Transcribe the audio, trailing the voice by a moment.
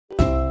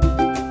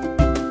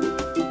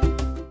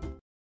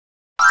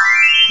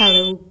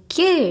Hello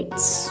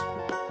kids!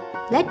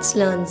 Let's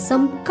learn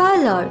some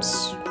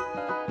colors.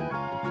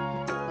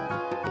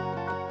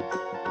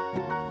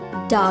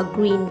 Dark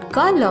green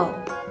color,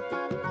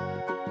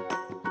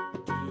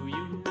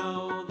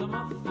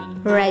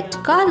 red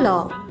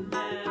color,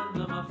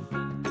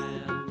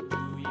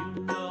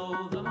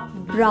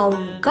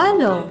 brown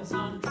color,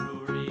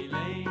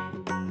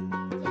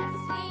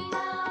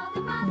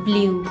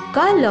 blue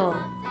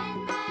color,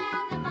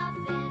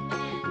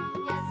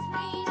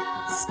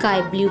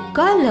 sky blue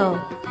color,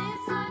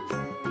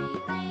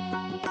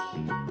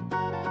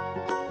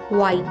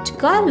 white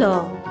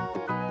color,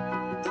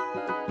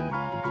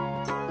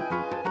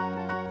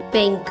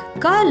 pink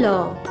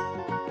color,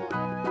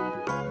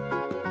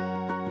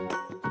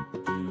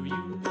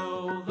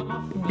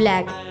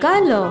 black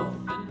color,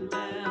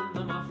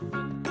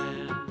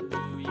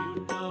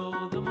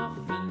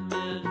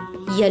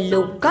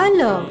 yellow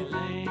color,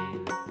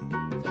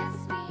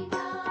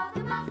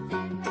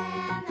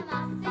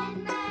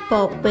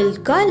 purple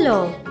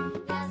color,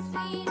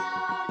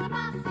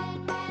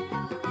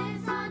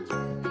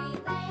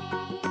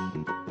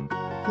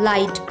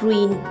 light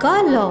green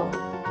color,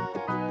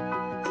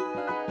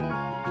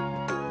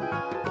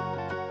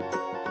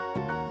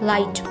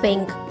 light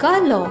pink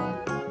color,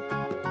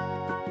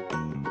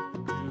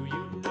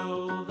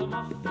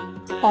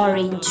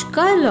 orange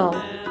color,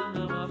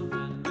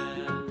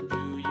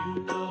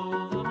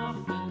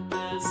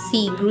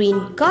 sea green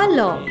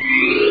color.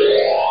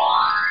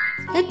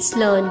 Let's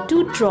learn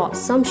to draw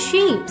some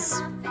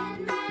shapes.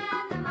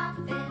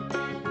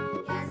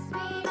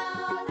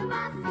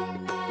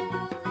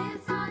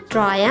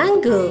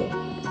 Triangle,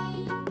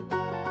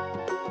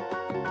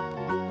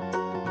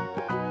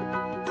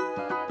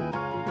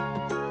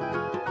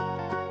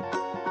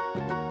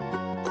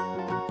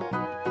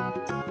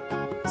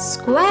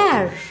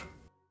 square,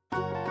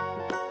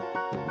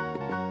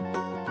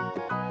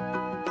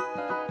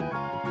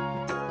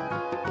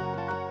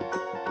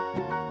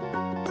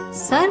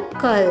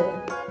 circle,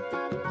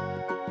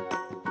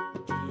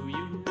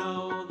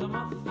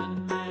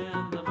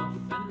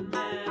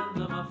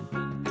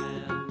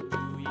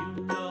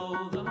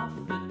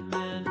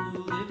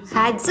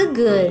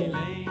 hexagon,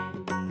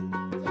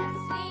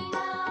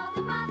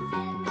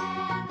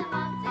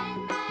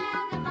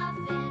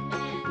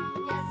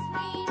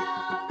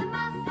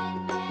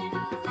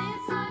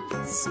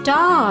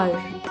 star,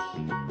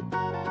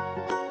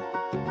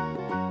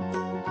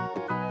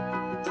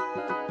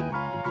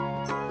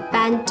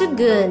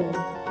 pentagon,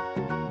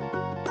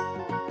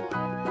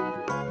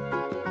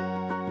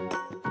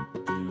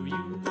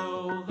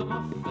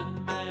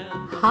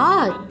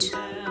 heart,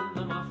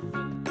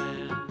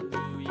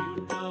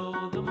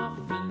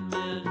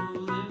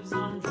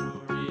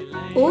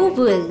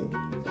 oval.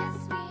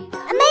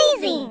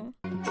 Amazing!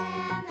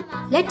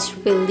 Let's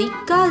fill the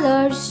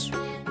colors.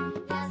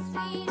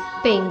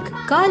 Pink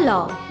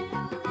color,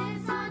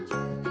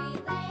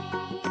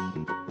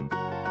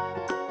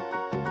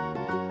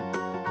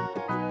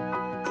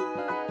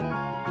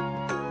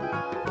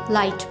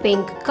 light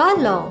pink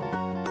color,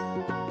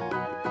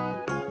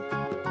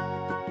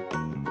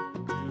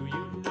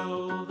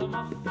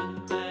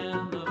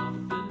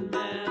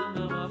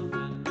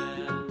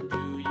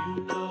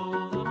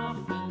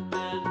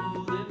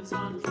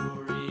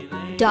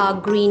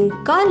 dark green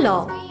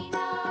color,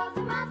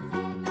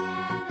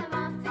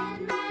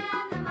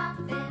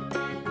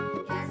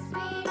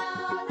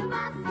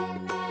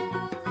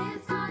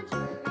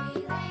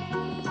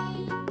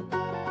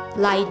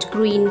 light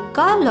green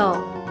color,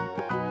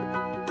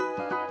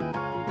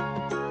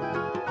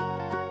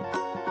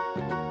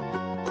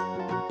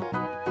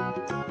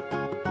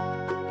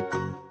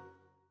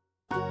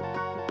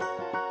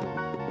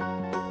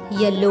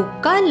 yellow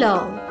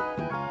color,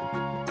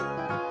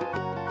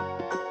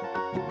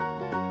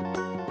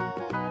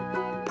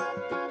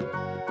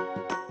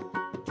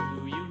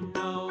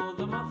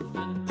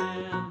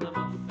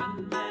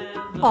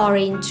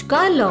 orange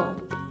color,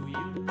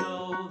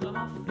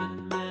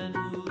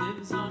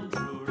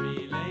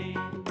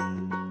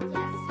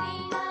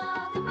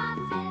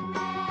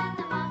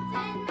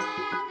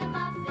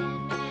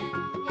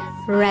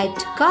 red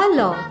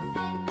color,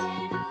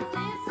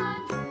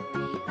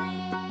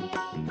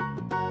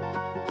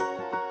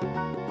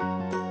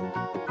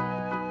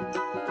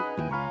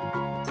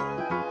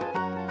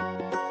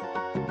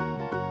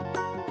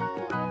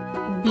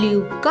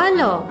 blue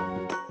color,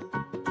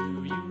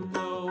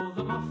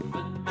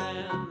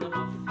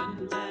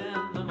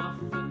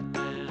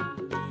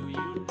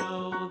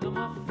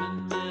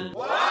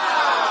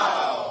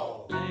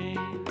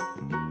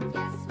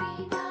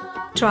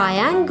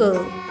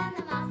 triangle,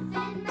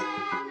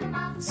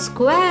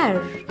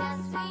 square,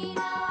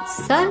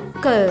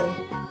 circle,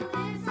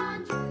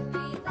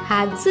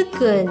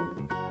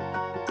 hexagon,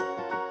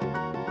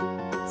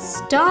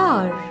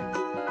 star,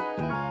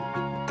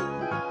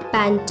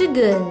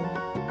 pentagon,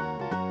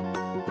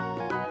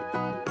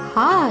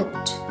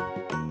 heart,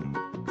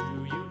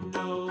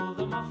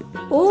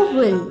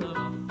 oval.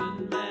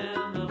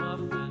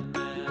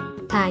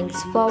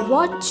 Thanks for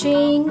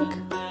watching.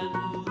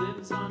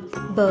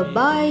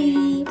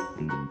 Bye-bye.